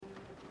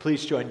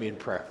Please join me in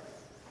prayer.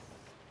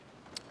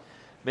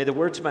 May the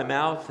words of my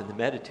mouth and the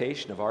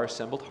meditation of our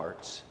assembled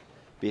hearts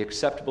be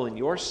acceptable in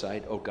your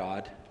sight, O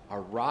God,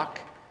 our rock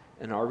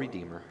and our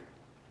Redeemer.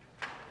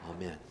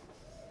 Amen.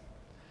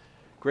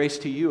 Grace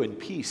to you and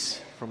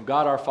peace from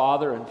God our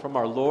Father and from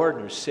our Lord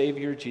and our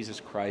Savior, Jesus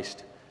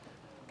Christ.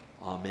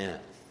 Amen.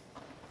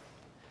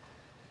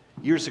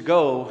 Years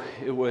ago,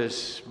 it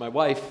was my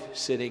wife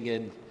sitting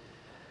in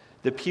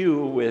the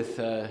pew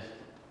with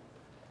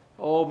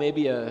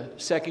maybe a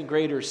second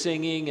grader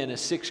singing and a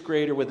sixth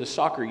grader with a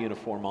soccer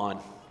uniform on.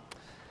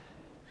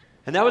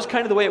 And that was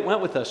kind of the way it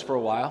went with us for a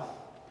while.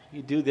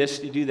 You do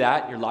this, you do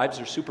that, your lives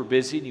are super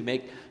busy, and you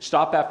make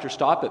stop after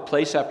stop at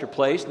place after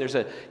place, and there's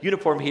a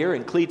uniform here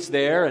and cleats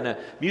there, and a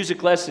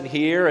music lesson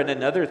here, and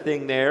another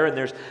thing there, and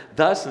there's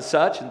thus and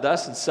such, and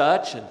thus and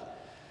such.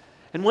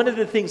 And one of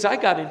the things I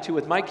got into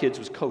with my kids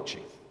was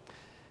coaching.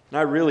 And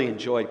I really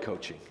enjoyed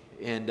coaching.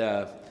 And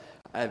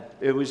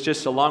it was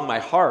just along my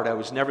heart. I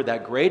was never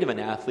that great of an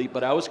athlete,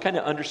 but I always kind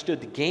of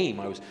understood the game.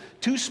 I was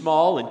too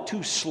small and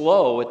too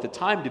slow at the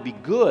time to be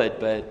good,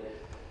 but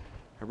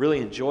I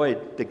really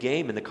enjoyed the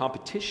game and the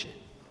competition.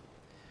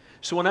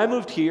 So when I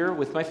moved here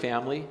with my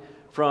family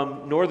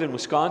from northern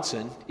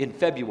Wisconsin in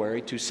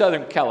February to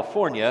southern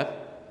California,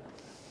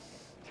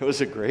 it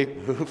was a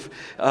great move.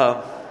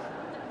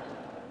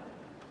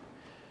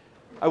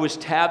 I was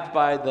tabbed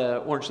by the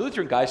Orange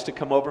Lutheran guys to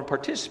come over and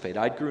participate.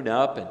 I'd grown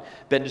up and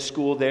been to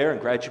school there and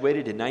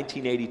graduated in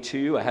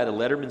 1982. I had a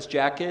letterman's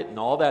jacket and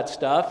all that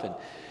stuff.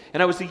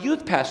 And I was the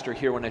youth pastor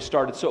here when I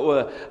started.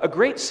 So a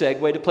great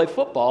segue to play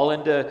football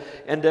and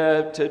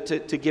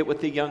to get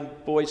with the young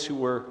boys who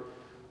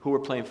were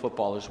playing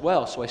football as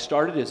well. So I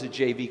started as a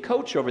JV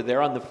coach over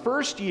there. On the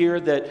first year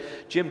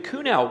that Jim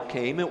Kunow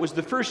came, it was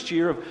the first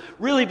year of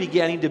really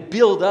beginning to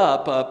build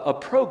up a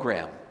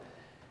program.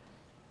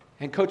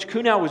 And Coach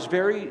Kunow was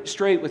very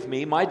straight with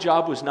me. My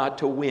job was not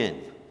to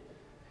win.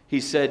 He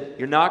said,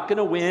 "You're not going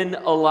to win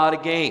a lot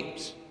of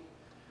games,"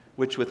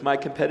 which with my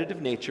competitive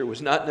nature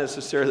was not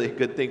necessarily a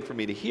good thing for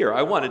me to hear.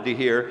 I wanted to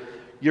hear,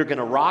 "You're going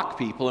to rock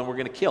people and we're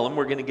going to kill them.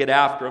 We're going to get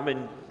after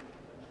them."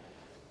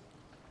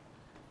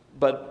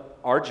 But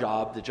our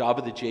job, the job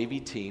of the JV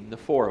team, the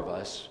four of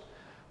us,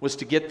 was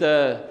to get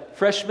the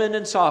freshmen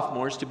and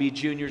sophomores to be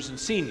juniors and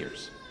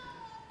seniors.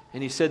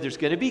 And he said, "There's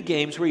going to be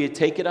games where you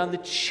take it on the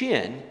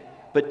chin,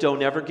 but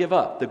don't ever give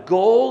up. The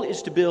goal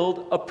is to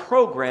build a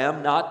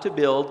program, not to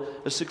build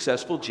a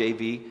successful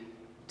JV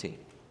team."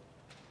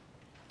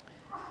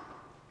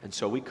 And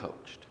so we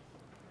coached.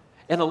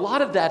 And a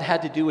lot of that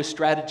had to do with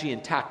strategy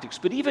and tactics,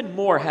 but even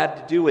more had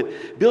to do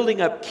with building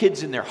up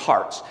kids in their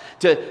hearts,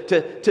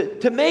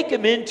 to make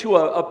them into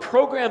a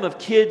program of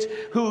kids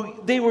who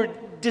they were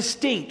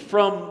distinct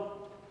from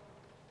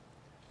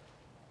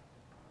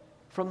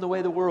the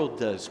way the world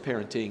does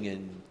parenting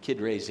and kid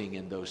raising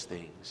and those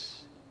things.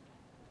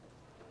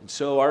 And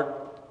so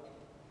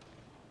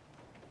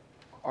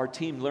our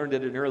team learned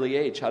at an early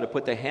age how to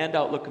put the hand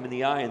out, look them in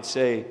the eye, and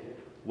say,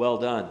 "Well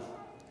done."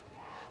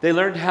 They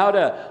learned how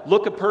to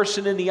look a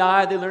person in the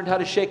eye. They learned how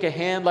to shake a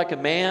hand like a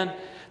man.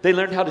 They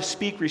learned how to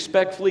speak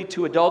respectfully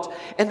to adults.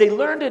 And they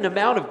learned an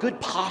amount of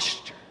good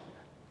posture.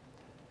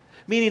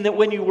 Meaning that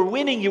when you were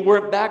winning, you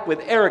weren't back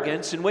with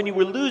arrogance. And when you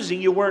were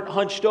losing, you weren't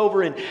hunched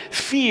over in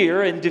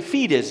fear and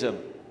defeatism.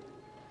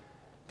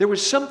 There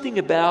was something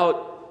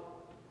about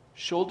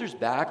shoulders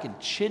back and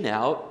chin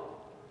out,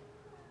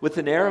 with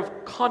an air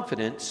of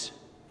confidence,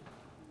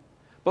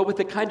 but with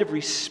a kind of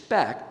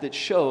respect that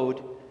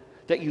showed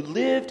that you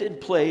lived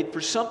and played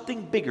for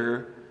something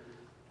bigger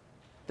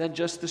than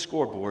just the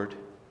scoreboard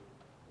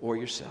or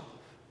yourself.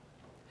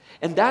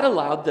 And that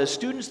allowed the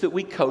students that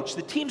we coached,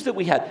 the teams that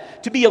we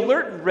had, to be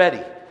alert and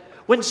ready.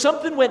 When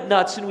something went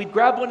nuts and we'd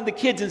grab one of the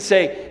kids and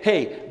say,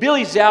 "Hey,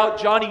 Billy's out,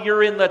 Johnny,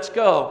 you're in, let's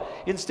go."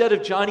 Instead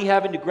of Johnny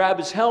having to grab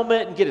his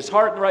helmet and get his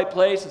heart in the right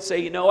place and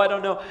say, I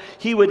don't know,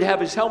 he would have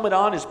his helmet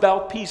on, his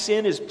belt piece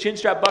in, his chin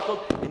strap buckled,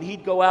 and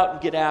he'd go out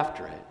and get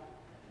after it.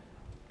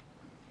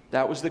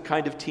 That was the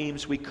kind of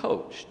teams we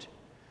coached.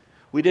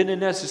 We didn't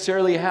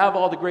necessarily have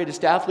all the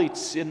greatest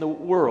athletes in the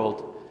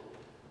world,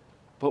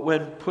 but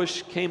when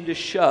push came to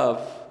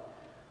shove,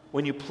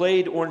 when you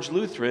played Orange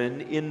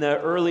Lutheran in the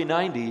early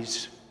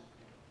 90s,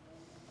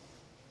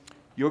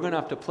 you're going to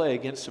have to play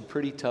against some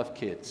pretty tough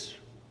kids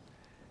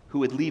who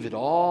would leave it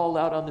all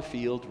out on the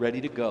field ready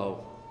to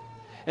go.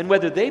 And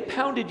whether they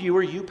pounded you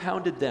or you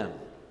pounded them,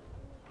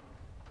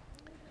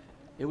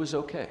 it was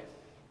okay.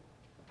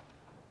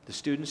 The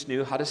students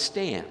knew how to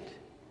stand.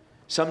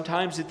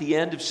 Sometimes at the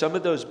end of some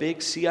of those big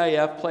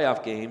CIF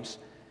playoff games,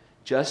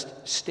 just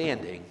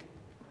standing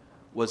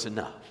was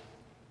enough.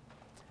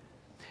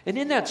 And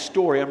in that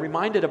story, I'm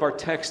reminded of our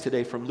text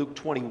today from Luke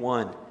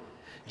 21.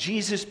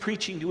 Jesus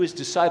preaching to his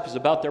disciples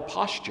about their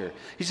posture.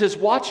 He says,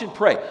 "Watch and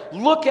pray.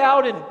 Look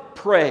out and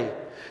pray.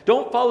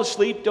 Don't fall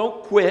asleep.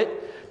 Don't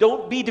quit.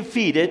 Don't be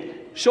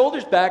defeated.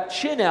 Shoulders back,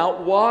 chin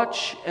out.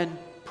 Watch and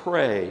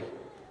pray."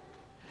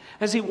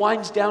 As he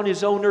winds down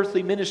his own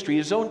earthly ministry,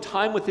 his own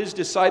time with his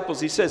disciples,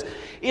 he says,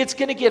 "It's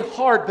going to get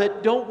hard,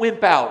 but don't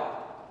wimp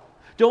out.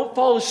 Don't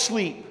fall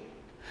asleep.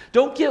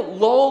 Don't get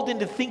lulled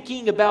into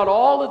thinking about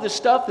all of the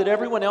stuff that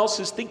everyone else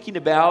is thinking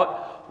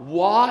about.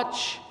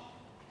 Watch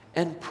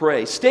and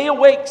pray. Stay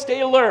awake,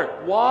 stay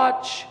alert.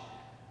 Watch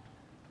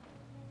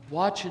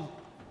and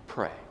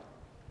pray.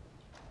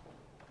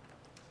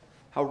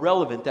 How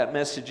relevant that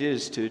message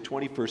is to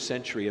 21st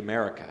century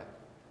America.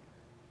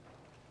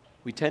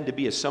 We tend to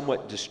be a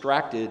somewhat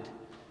distracted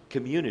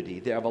community.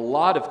 They have a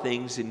lot of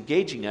things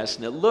engaging us,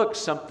 and it looks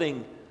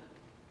something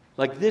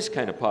like this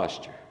kind of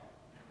posture.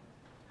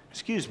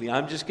 Excuse me,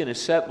 I'm just going to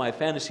set my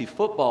fantasy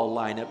football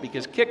lineup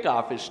because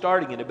kickoff is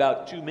starting in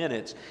about 2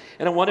 minutes.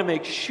 And I want to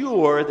make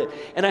sure that,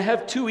 and I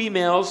have 2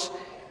 emails.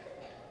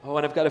 Oh,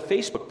 and I've got a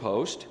Facebook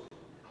post.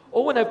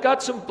 Oh, and I've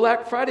got some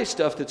Black Friday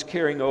stuff that's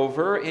carrying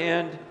over.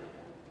 And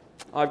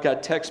I've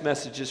got text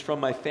messages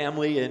from my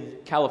family in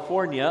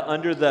California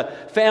under the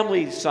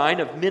family sign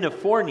of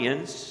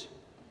Minnefornians.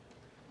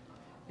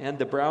 And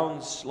the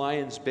Browns,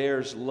 Lions,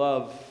 Bears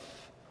love.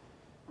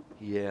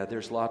 Yeah,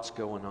 there's lots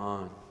going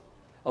on.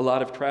 A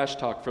lot of trash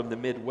talk from the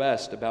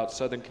Midwest about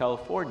Southern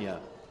California.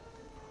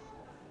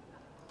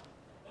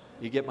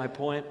 You get my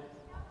point?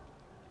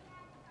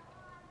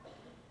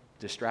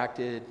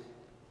 Distracted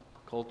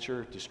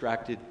culture,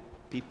 distracted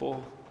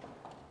people.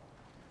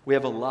 We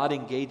have a lot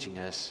engaging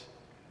us.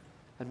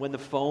 And when the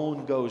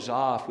phone goes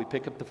off, we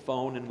pick up the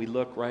phone and we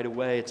look right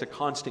away. It's a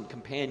constant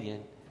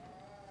companion.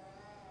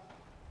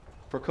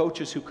 For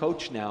coaches who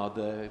coach now,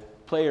 the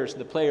players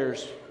and the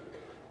players'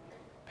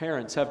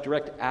 parents have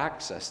direct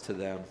access to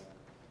them.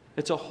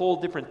 It's a whole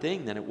different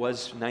thing than it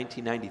was in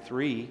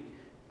 1993.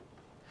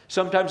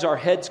 Sometimes our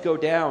heads go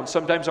down.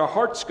 Sometimes our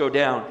hearts go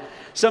down.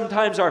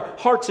 Sometimes our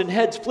hearts and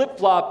heads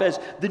flip-flop as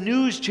the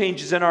news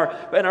changes and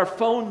our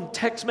phone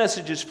text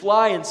messages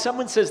fly and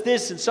someone says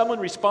this and someone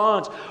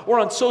responds. Or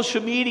on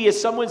social media,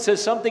 someone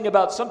says something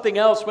about something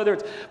else, whether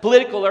it's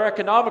political or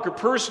economic or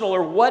personal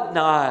or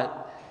whatnot.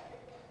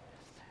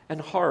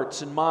 And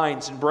hearts and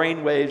minds and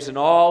brainwaves and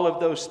all of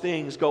those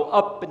things go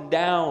up and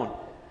down,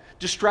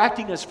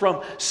 distracting us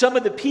from some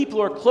of the people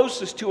who are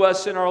closest to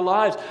us in our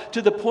lives,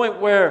 to the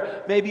point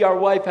where maybe our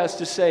wife has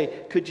to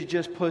say, could you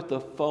just put the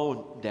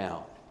phone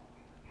down?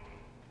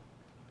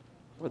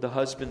 Or the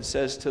husband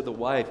says to the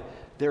wife,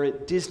 they're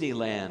at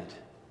Disneyland.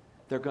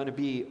 They're going to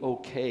be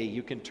okay.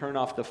 You can turn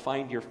off the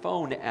Find Your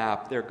Phone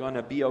app. They're going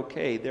to be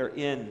okay. They're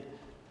in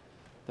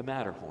the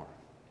Matterhorn.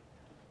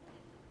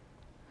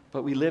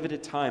 But we live at a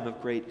time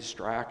of great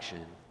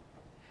distraction.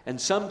 And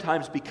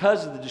sometimes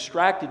because of the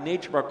distracted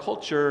nature of our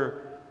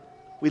culture,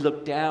 we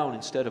look down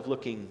instead of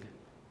looking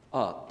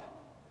up.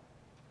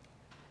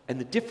 And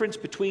the difference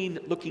between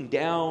looking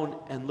down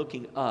and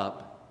looking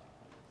up,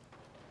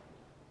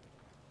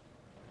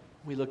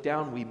 when we look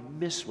down, we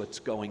miss what's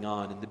going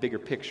on in the bigger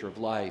picture of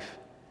life.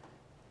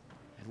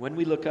 And when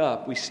we look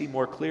up, we see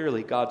more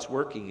clearly God's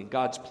working and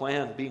God's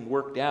plan being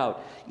worked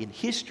out in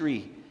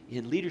history,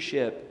 in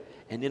leadership,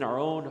 and in our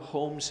own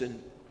homes and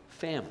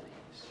families.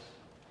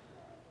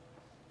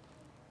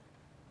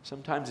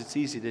 Sometimes it's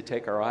easy to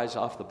take our eyes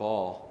off the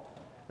ball,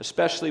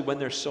 especially when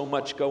there's so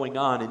much going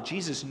on. And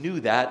Jesus knew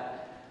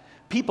that.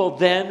 People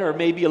then are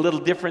maybe a little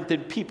different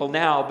than people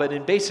now, but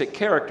in basic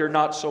character,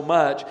 not so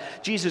much.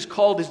 Jesus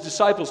called his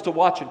disciples to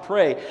watch and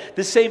pray.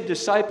 The same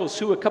disciples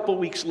who a couple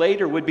weeks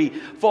later would be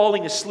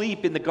falling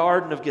asleep in the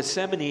Garden of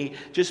Gethsemane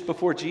just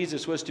before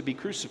Jesus was to be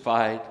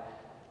crucified.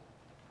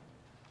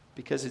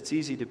 Because it's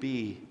easy to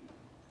be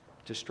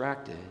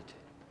distracted.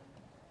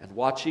 And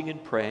watching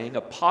and praying,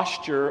 a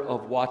posture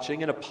of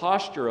watching and a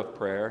posture of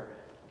prayer,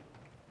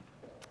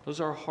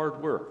 those are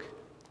hard work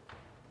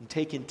and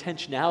take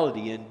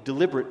intentionality and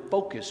deliberate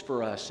focus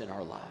for us in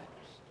our lives.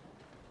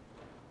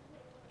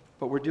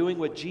 But we're doing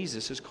what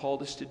Jesus has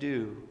called us to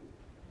do.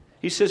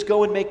 He says,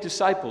 go and make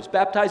disciples,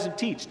 baptize and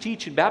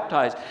teach and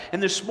baptize.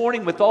 And this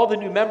morning, with all the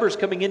new members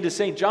coming into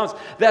St. John's,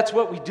 that's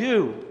what we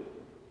do.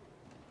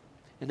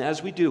 And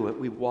as we do it,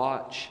 we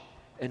watch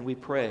and we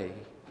pray.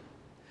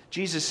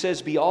 Jesus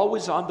says, be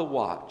always on the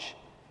watch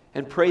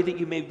and pray that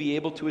you may be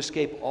able to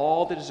escape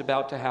all that is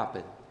about to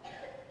happen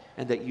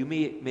and that you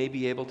may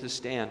be able to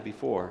stand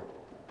before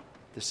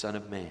the Son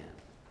of Man.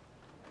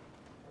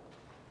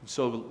 And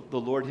so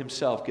the Lord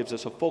himself gives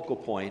us a focal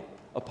point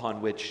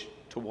upon which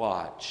to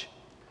watch.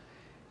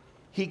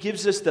 He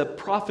gives us the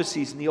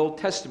prophecies in the Old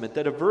Testament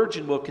that a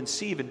virgin will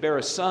conceive and bear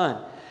a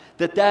son,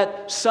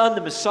 that son,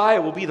 the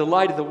Messiah, will be the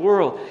light of the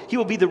world. He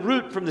will be the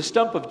root from the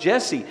stump of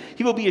Jesse.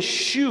 He will be a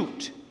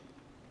shoot.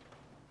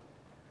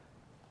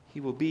 He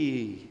will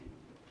be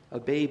a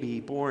baby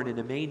born in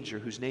a manger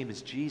whose name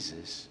is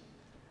Jesus,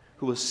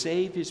 who will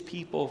save his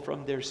people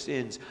from their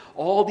sins.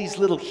 All these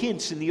little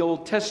hints in the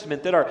Old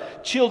Testament that our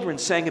children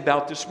sang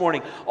about this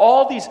morning,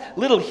 all these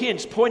little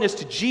hints point us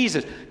to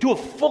Jesus, to a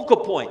focal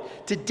point,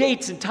 to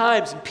dates and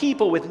times and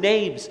people with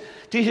names,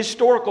 to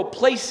historical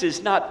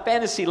places, not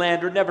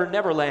Fantasyland or Never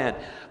Never Land,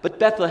 but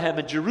Bethlehem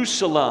and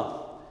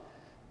Jerusalem,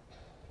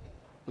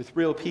 with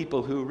real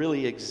people who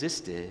really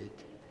existed.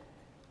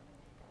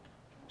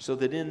 So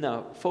that in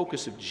the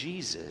focus of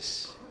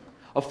Jesus,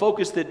 a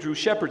focus that drew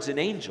shepherds and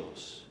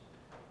angels.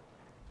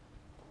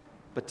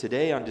 But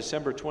today on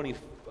December 20th,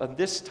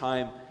 this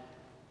time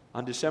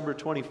On December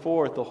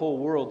 24th, the whole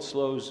world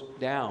slows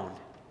down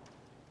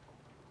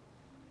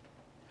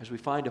as we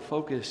find a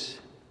focus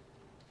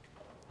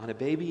on a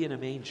baby in a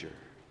manger.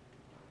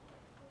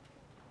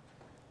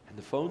 And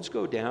the phones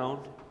go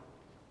down,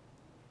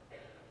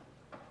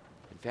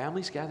 and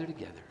families gather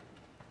together.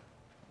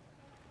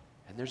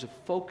 And there's a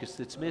focus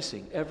that's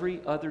missing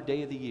every other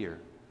day of the year,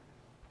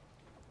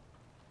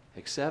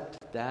 except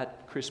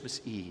that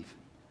Christmas Eve,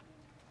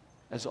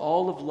 as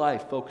all of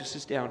life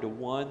focuses down to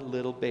one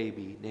little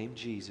baby named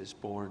Jesus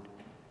born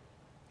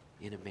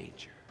in a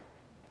manger.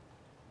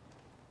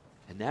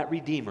 And that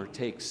Redeemer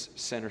takes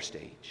center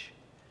stage.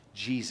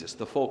 Jesus,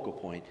 the focal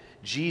point.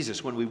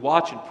 Jesus, when we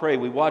watch and pray,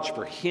 we watch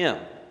for Him.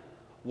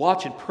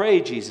 Watch and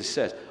pray, Jesus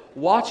says.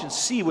 Watch and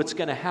see what's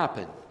going to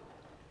happen.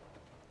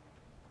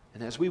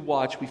 And as we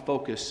watch, we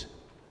focus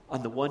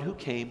on the one who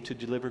came to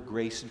deliver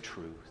grace and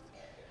truth.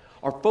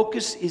 Our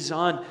focus is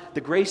on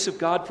the grace of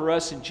God for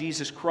us in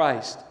Jesus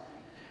Christ.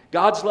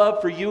 God's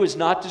love for you is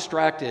not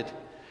distracted.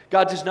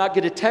 God does not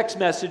get a text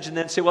message and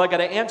then say, well, I got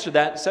to answer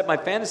that and set my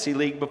fantasy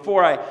league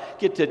before I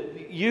get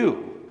to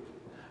you.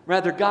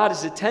 Rather, God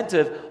is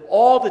attentive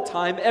all the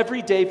time,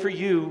 every day for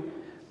you.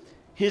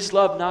 His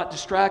love not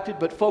distracted,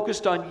 but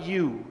focused on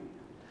you.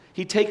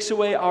 He takes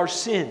away our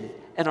sin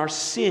and our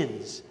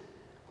sins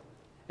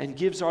and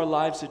gives our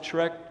lives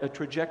a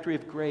trajectory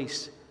of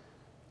grace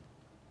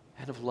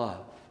and of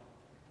love.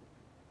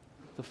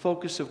 The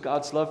focus of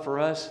God's love for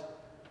us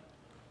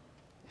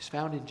is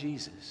found in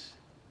Jesus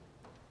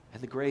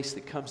and the grace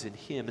that comes in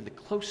Him and the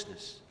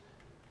closeness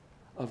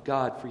of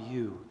God for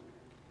you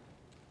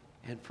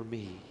and for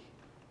me.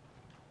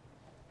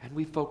 And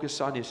we focus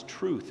on His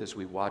truth as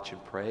we watch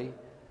and pray.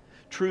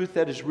 Truth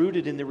that is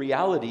rooted in the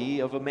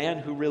reality of a man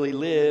who really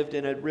lived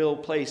in a real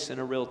place in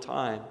a real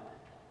time.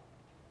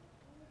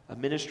 A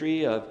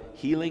ministry of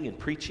healing and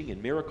preaching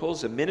and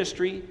miracles. A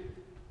ministry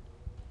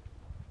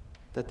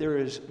that there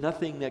is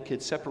nothing that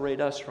could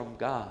separate us from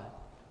God.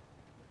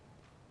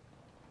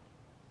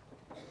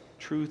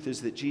 Truth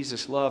is that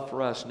Jesus' love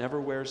for us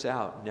never wears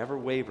out, never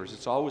wavers.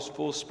 It's always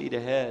full speed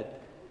ahead.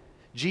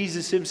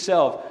 Jesus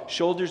Himself,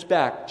 shoulders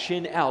back,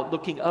 chin out,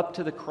 looking up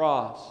to the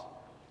cross.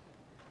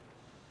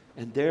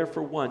 And there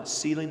for once,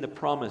 sealing the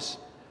promise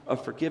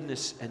of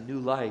forgiveness and new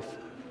life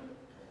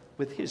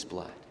with His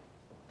blood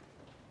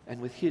and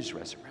with His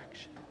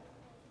resurrection.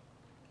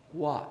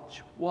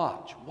 Watch,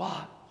 watch,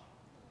 watch.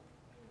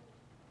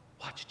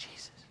 Watch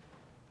Jesus.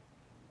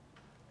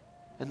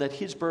 And let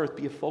His birth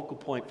be a focal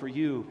point for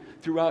you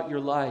throughout your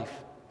life.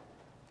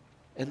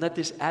 And let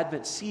this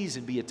Advent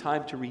season be a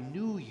time to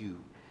renew you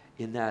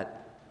in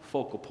that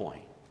focal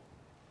point.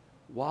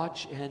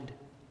 Watch and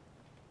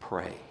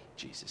pray,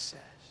 Jesus says.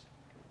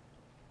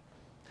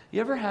 You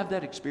ever have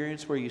that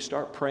experience where you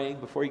start praying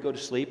before you go to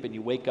sleep and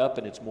you wake up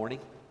and it's morning?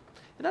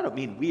 And I don't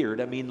mean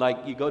weird. I mean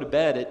like you go to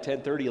bed at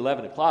 10:30,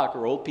 11 o'clock,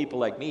 or old people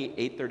like me,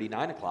 8:30,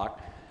 9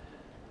 o'clock.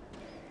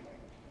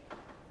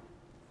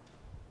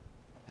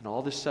 And all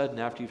of a sudden,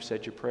 after you've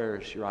said your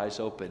prayers, your eyes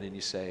open and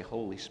you say,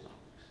 holy smokes.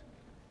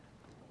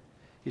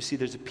 You see,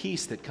 there's a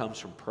peace that comes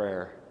from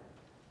prayer.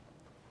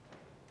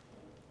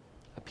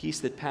 A peace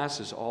that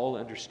passes all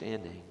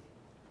understanding.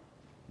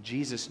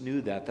 Jesus knew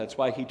that. That's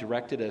why He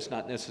directed us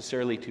not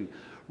necessarily to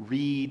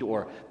read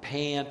or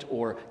pant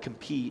or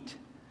compete,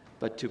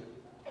 but to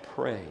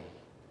pray.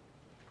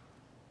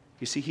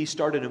 You see, He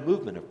started a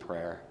movement of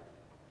prayer.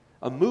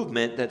 A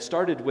movement that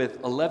started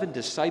with 11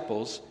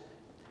 disciples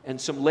and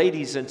some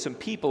ladies and some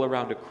people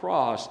around a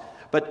cross.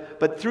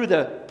 But through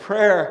the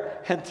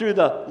prayer and through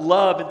the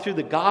love and through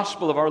the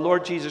gospel of our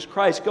Lord Jesus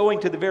Christ, going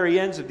to the very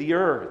ends of the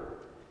earth,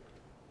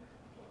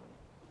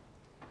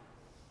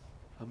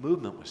 a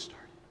movement was started.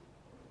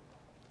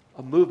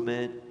 A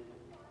movement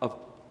of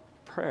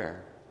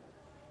prayer.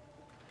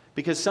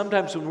 Because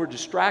sometimes when we're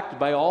distracted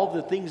by all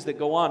the things that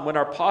go on, when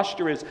our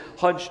posture is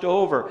hunched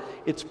over,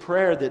 it's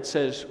prayer that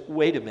says,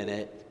 wait a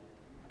minute.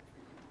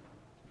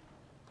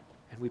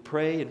 And we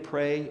pray and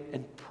pray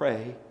and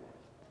pray.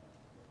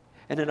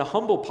 And in a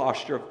humble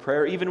posture of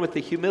prayer, even with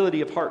the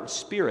humility of heart and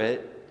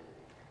spirit,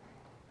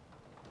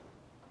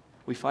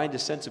 we find a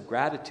sense of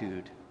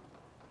gratitude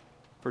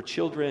for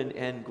children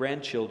and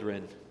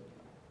grandchildren,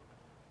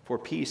 for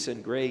peace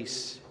and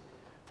grace,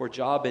 for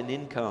job and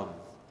income.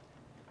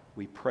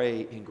 We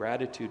pray in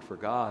gratitude for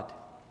God.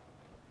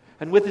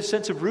 And with a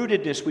sense of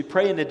rootedness, we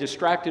pray in a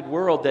distracted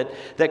world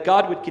that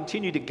God would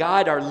continue to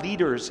guide our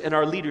leaders and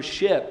our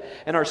leadership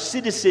and our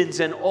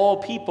citizens and all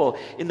people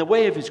in the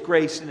way of His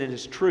grace and in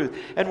His truth.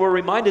 And we're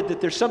reminded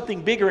that there's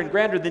something bigger and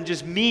grander than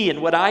just me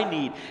and what I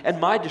need and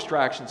my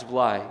distractions of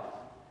life.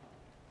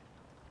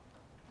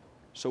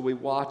 So we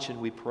watch and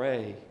we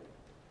pray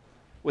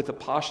with a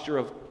posture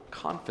of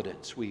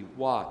confidence. We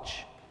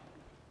watch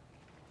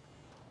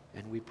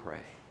and we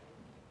pray.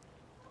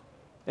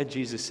 And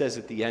Jesus says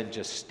at the end,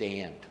 just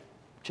stand.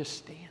 Just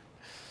stand.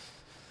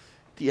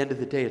 At the end of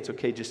the day, it's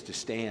okay just to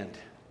stand.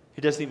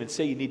 He doesn't even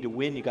say you need to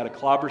win, you got to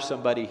clobber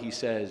somebody. He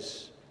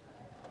says,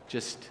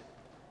 just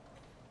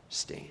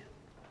stand.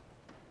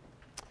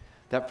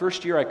 That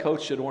first year I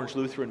coached at Orange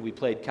Lutheran, we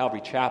played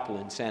Calvary Chapel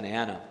in Santa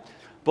Ana.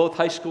 Both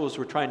high schools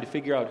were trying to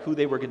figure out who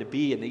they were going to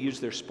be, and they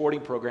used their sporting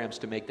programs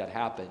to make that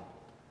happen.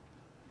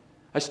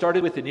 I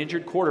started with an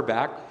injured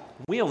quarterback.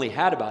 We only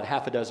had about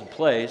half a dozen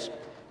plays,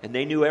 and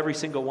they knew every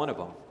single one of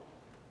them.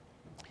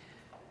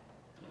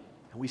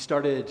 And we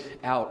started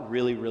out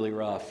really, really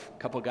rough. A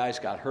couple guys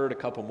got hurt. A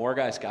couple more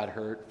guys got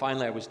hurt.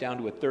 Finally, I was down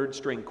to a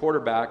third-string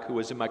quarterback who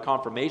was in my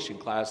confirmation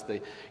class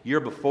the year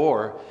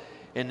before.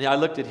 And I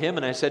looked at him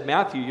and I said,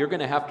 Matthew, you're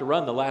going to have to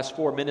run the last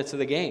 4 minutes of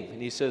the game.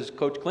 And he says,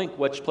 Coach Klink,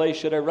 which play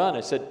should I run?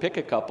 I said, pick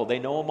a couple. They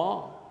know them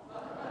all.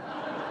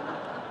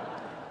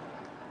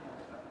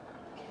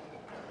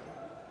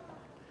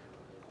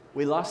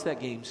 We lost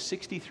that game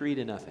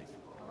 63-0.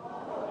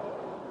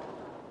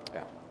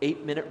 Yeah,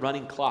 8-minute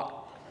running clock.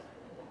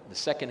 The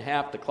second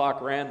half, the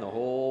clock ran the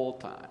whole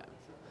time.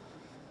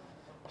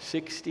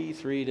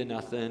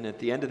 63-0. At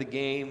the end of the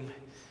game,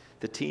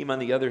 the team on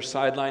the other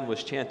sideline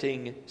was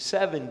chanting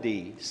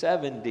 70,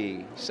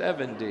 70,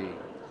 70.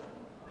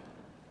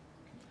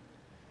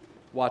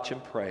 Watch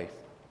and pray.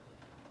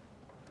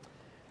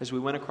 As we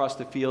went across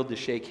the field to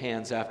shake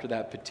hands after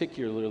that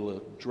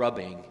particular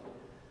drubbing,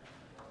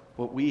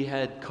 what we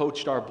had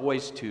coached our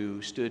boys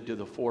to stood to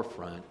the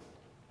forefront.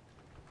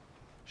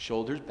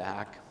 Shoulders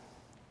back,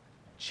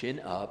 chin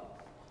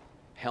up,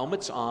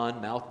 helmets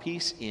on,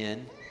 mouthpiece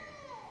in,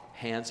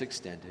 hands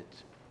extended.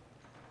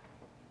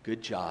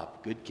 Good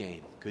job, good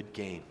game, good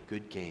game,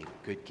 good game,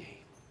 good game.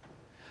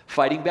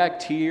 Fighting back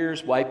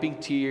tears, wiping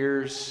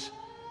tears,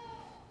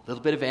 a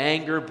little bit of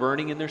anger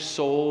burning in their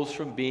souls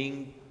from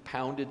being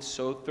pounded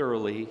so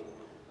thoroughly.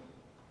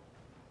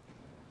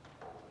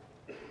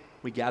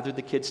 We gathered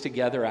the kids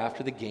together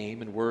after the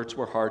game, and words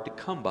were hard to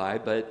come by,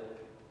 but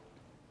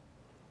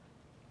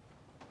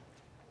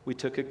we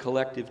took a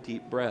collective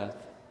deep breath.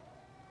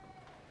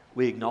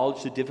 We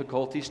acknowledged the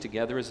difficulties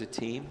together as a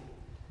team,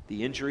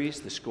 the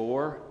injuries, the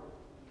score,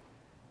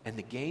 and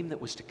the game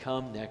that was to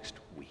come next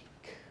week.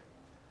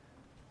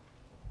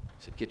 I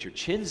said, get your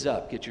chins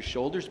up, get your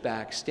shoulders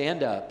back,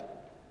 stand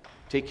up,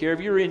 take care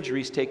of your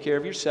injuries, take care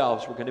of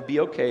yourselves. We're going to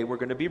be okay. We're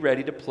going to be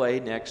ready to play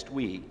next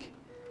week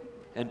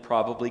and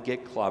probably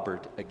get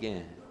clobbered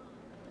again.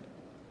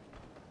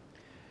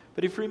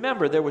 But if you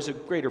remember, there was a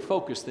greater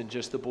focus than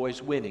just the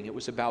boys winning. It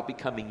was about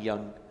becoming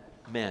young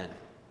men.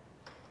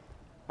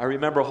 I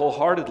remember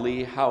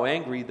wholeheartedly how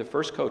angry the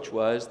first coach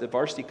was, the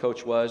varsity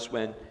coach was,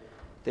 when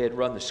they had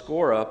run the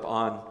score up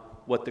on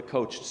what the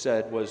coach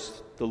said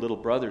was the little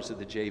brothers of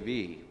the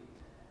JV.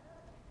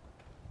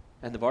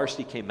 And the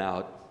varsity came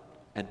out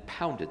and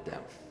pounded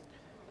them,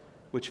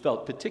 which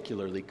felt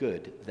particularly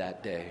good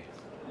that day.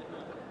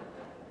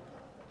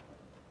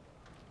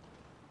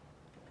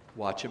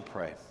 Watch and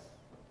pray.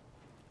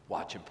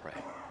 Watch and pray.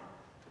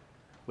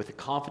 With the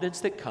confidence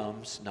that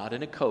comes, not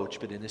in a coach,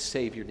 but in a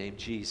Savior named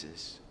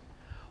Jesus.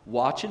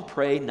 Watch and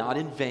pray, not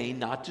in vain,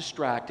 not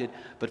distracted,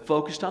 but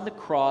focused on the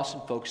cross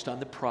and focused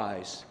on the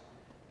prize.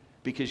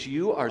 Because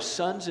you are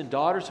sons and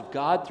daughters of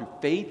God through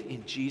faith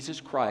in Jesus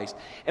Christ.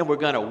 And we're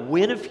going to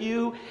win a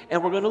few,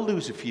 and we're going to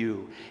lose a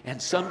few.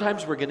 And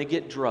sometimes we're going to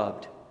get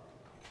drubbed.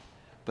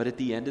 But at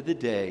the end of the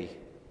day,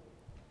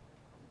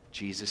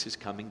 Jesus is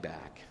coming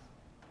back.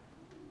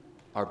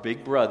 Our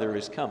big brother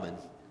is coming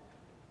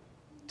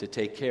to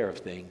take care of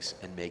things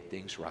and make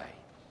things right.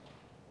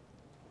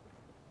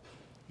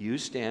 You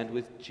stand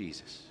with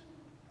Jesus.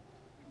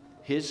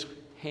 His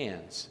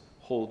hands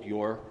hold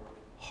your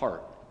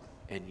heart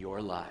and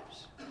your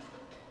lives.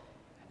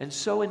 And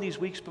so in these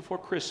weeks before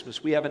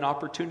Christmas, we have an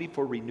opportunity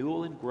for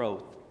renewal and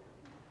growth,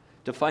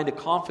 to find a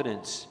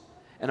confidence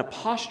and a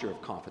posture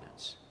of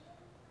confidence,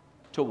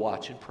 to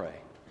watch and pray.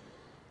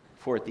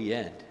 For at the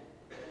end,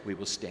 we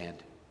will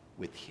stand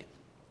with him.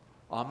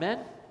 Amen?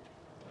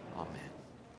 Amen.